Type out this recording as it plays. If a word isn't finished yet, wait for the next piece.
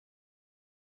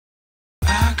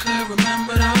could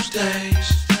remember those days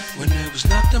when there was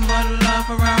nothing but love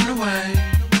around the way.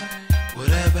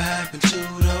 Whatever happened to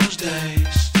those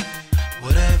days?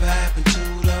 Whatever happened to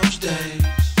those days?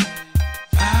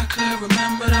 I could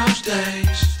remember those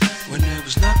days when there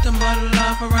was nothing but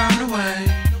love around the way.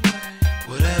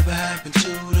 Whatever happened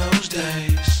to those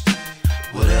days?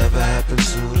 Whatever happened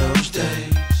to those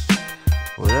days?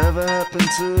 Whatever happened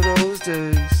to those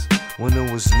days when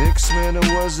there was Knicks, man,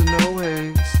 there wasn't no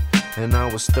haze, and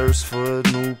I was thirst for a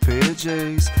new pair of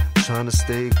J's, trying to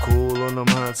stay cool on them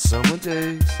hot summer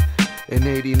days. In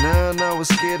 '89 I was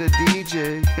scared of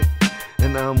DJ,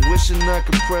 and I'm wishing I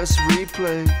could press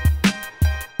replay.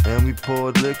 And we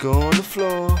poured liquor on the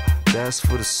floor, that's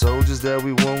for the soldiers that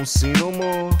we won't see no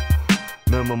more.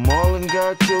 Remember Marlon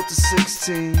got killed at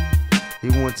 16, he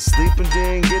went to sleep and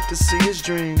didn't get to see his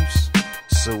dreams.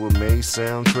 So it may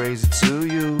sound crazy to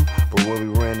you, but when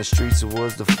we ran the streets it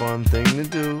was the fun thing to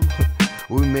do.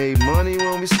 We made money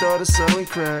when we started selling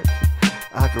crack.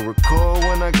 I can recall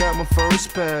when I got my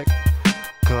first pack.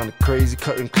 Kinda crazy,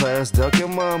 cutting class,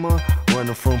 ducking mama,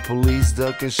 running from police,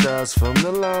 ducking shots from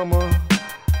the llama.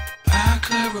 I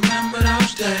could remember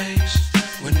those days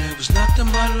when there was nothing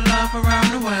but love around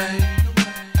the way.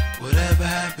 Whatever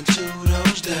happened to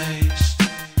those days?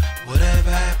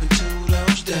 Whatever happened to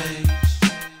those days?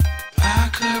 I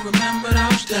could remember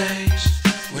those days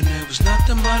when there was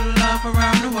nothing but love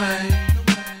around the way.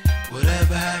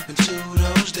 Whatever happened to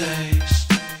those days?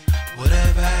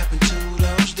 Whatever happened to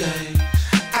those days?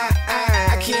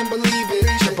 I can't believe it.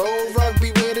 Jabot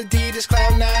rugby with Adidas,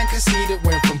 Cloud9 conceded.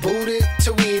 Went from booted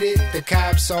to weeded. The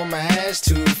cops on my ass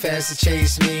too fast to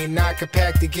chase me. Knock a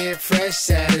pack to get fresh.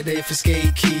 Saturday for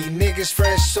skate key. Niggas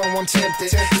fresh, so I'm tempted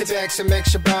to back some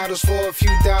extra bottles for a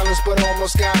few dollars, but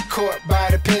almost got caught by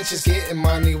the pinches. Getting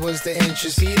money was the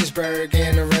interest. Petersburg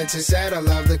and the renters said I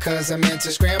loved her cause I meant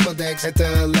to. Scrambled eggs at the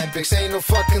Olympics. Ain't no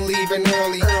fucking leaving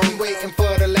early. We waiting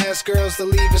for the last girls to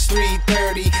leave us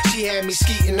 3:30. She had me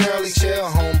skeeting early. Chill,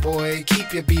 homeboy.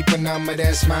 Keep your beeper number,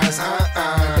 that's mine.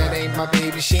 That ain't my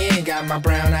baby. She ain't got my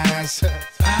brown eyes.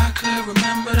 I could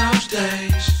remember those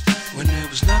days